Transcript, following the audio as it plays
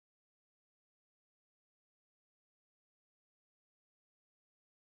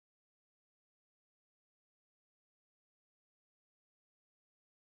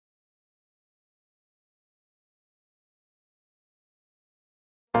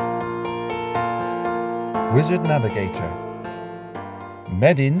WIZARD Navigator.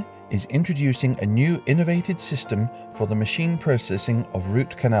 Medin is introducing a new innovative system for the machine processing of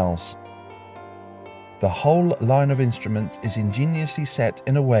root canals. The whole line of instruments is ingeniously set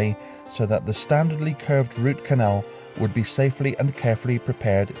in a way so that the standardly curved root canal would be safely and carefully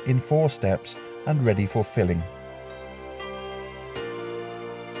prepared in 4 steps and ready for filling.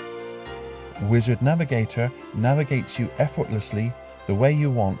 WIZARD Navigator navigates you effortlessly the way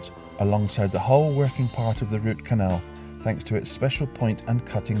you want alongside the whole working part of the root canal, thanks to its special point and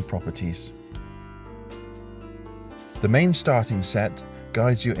cutting properties. The main starting set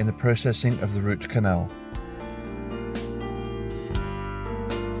guides you in the processing of the root canal.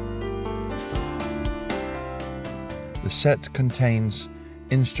 The set contains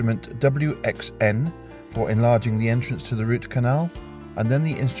instrument WXN for enlarging the entrance to the root canal, and then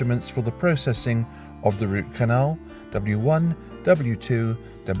the instruments for the processing of the root canal, W1, W2,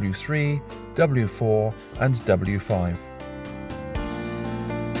 W3, W4 and W5.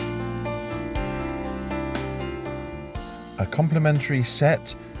 A complementary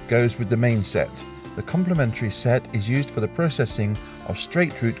set goes with the main set. The complementary set is used for the processing of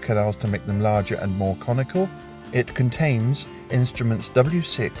straight root canals to make them larger and more conical. It contains instruments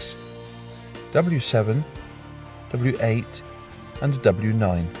W6, W7, W8 and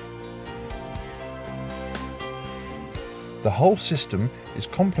W9. The whole system is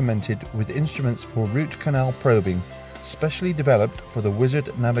complemented with instruments for root canal probing, specially developed for the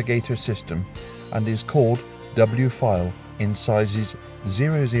WIZARD Navigator system, and is called W-file in sizes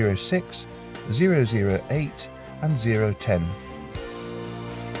 006, 008 and 010.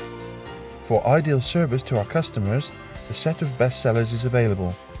 For ideal service to our customers, a set of bestsellers is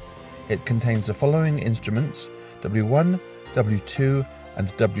available. It contains the following instruments: W1, W2 and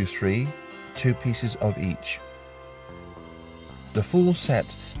W3, 2 pieces of each. The full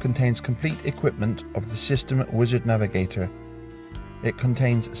set contains complete equipment of the system WIZARD Navigator. It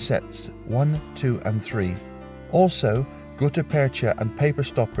contains sets 1, 2 and 3. Also, gutta percha and paper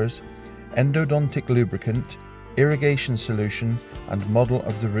stoppers, endodontic lubricant, irrigation solution and model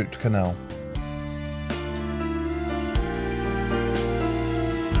of the root canal.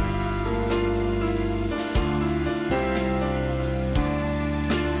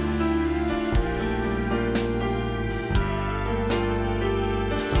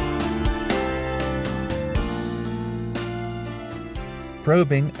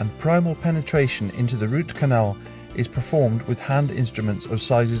 Probing and primal penetration into the root canal is performed with hand instruments of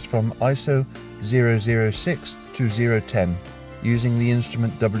sizes from ISO 006 to 010, using the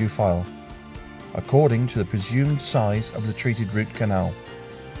instrument W-file, according to the presumed size of the treated root canal.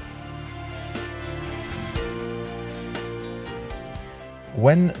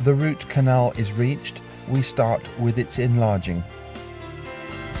 When the root canal is reached, we start with its enlarging.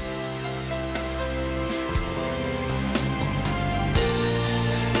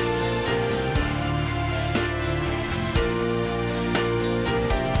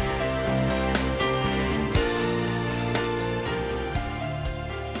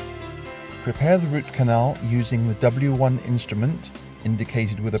 Prepare the root canal using the W1 instrument,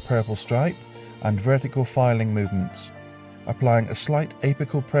 indicated with a purple stripe, and vertical filing movements, applying a slight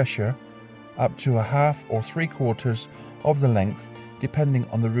apical pressure up to a half or 3/4 of the length, depending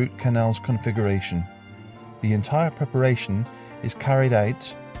on the root canal's configuration. The entire preparation is carried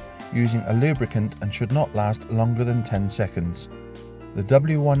out using a lubricant and should not last longer than 10 seconds. The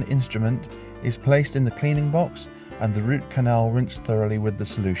W1 instrument is placed in the cleaning box and the root canal rinsed thoroughly with the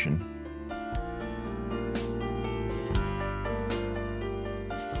solution.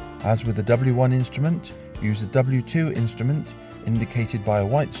 As with the W1 instrument, use the W2 instrument, indicated by a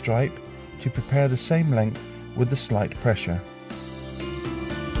white stripe, to prepare the same length with the slight pressure.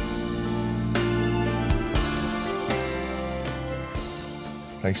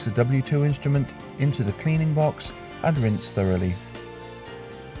 Place the W2 instrument into the cleaning box and rinse thoroughly.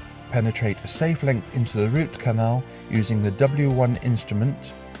 Penetrate a safe length into the root canal using the W1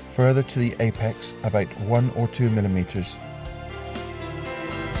 instrument, further to the apex about 1 or 2 millimeters.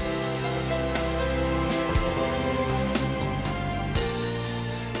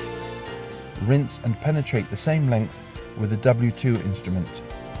 Rinse and penetrate the same length with the W2 instrument.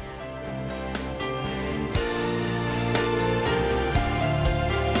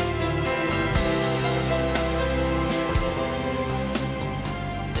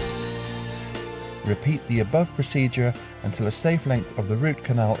 Repeat the above procedure until a safe length of the root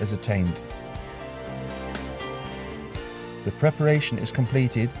canal is attained. The preparation is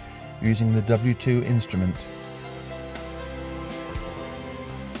completed using the W2 instrument.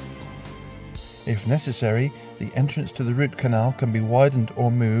 If necessary, the entrance to the root canal can be widened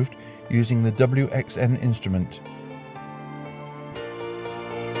or moved using the WXN instrument.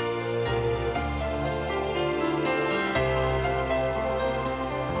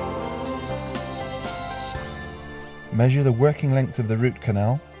 Measure the working length of the root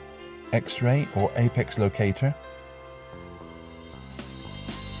canal, X-ray or apex locator,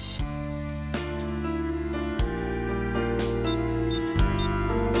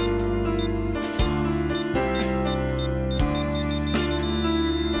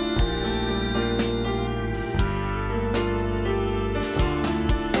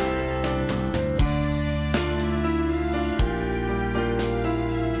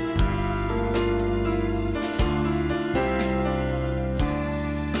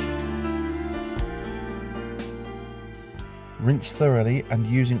 rinse thoroughly, and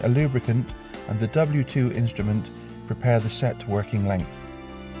using a lubricant and the W2 instrument, prepare the set working length.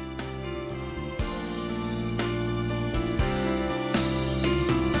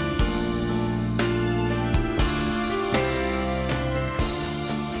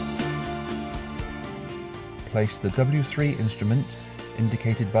 Place the W3 instrument,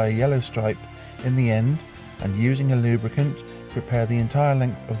 indicated by a yellow stripe, in the end, and using a lubricant, prepare the entire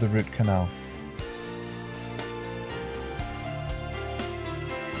length of the root canal.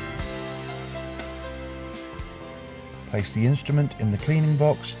 Place the instrument in the cleaning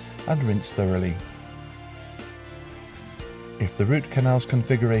box and rinse thoroughly. If the root canal's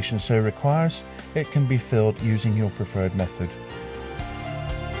configuration so requires, it can be filled using your preferred method.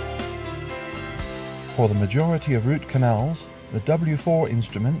 For the majority of root canals, the W4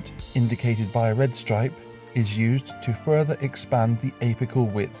 instrument, indicated by a red stripe, is used to further expand the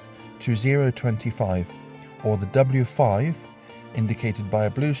apical width to 0.25, or the W5, indicated by a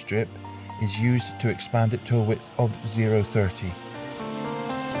blue strip, is used to expand it to a width of 0.30.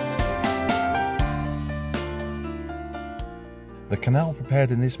 The canal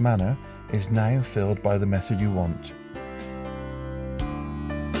prepared in this manner is now filled by the method you want.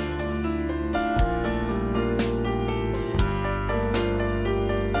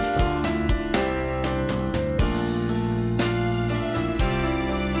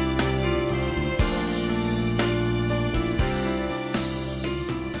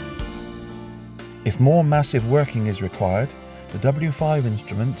 If more massive working is required, the W5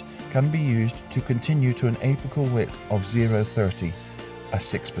 instrument can be used to continue to an apical width of 0.30, a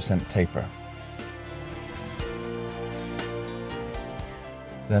 6% taper.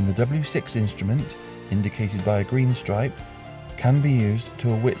 Then the W6 instrument, indicated by a green stripe, can be used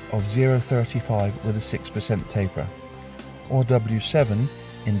to a width of 0.35 with a 6% taper, or W7,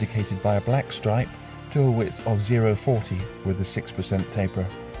 indicated by a black stripe, to a width of 0.40 with a 6% taper.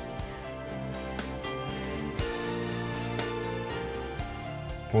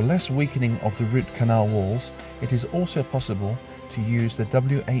 For less weakening of the root canal walls, it is also possible to use the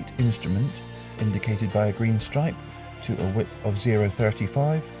W8 instrument, indicated by a green stripe, to a width of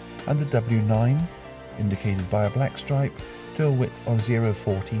 0.35, and the W9, indicated by a black stripe, to a width of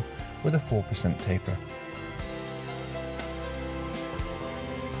 0.40 with a 4% taper.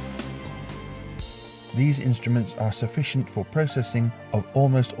 These instruments are sufficient for processing of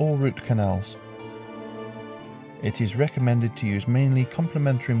almost all root canals. It is recommended to use mainly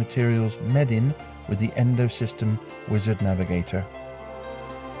complementary materials Medin with the endo system WIZARD Navigator.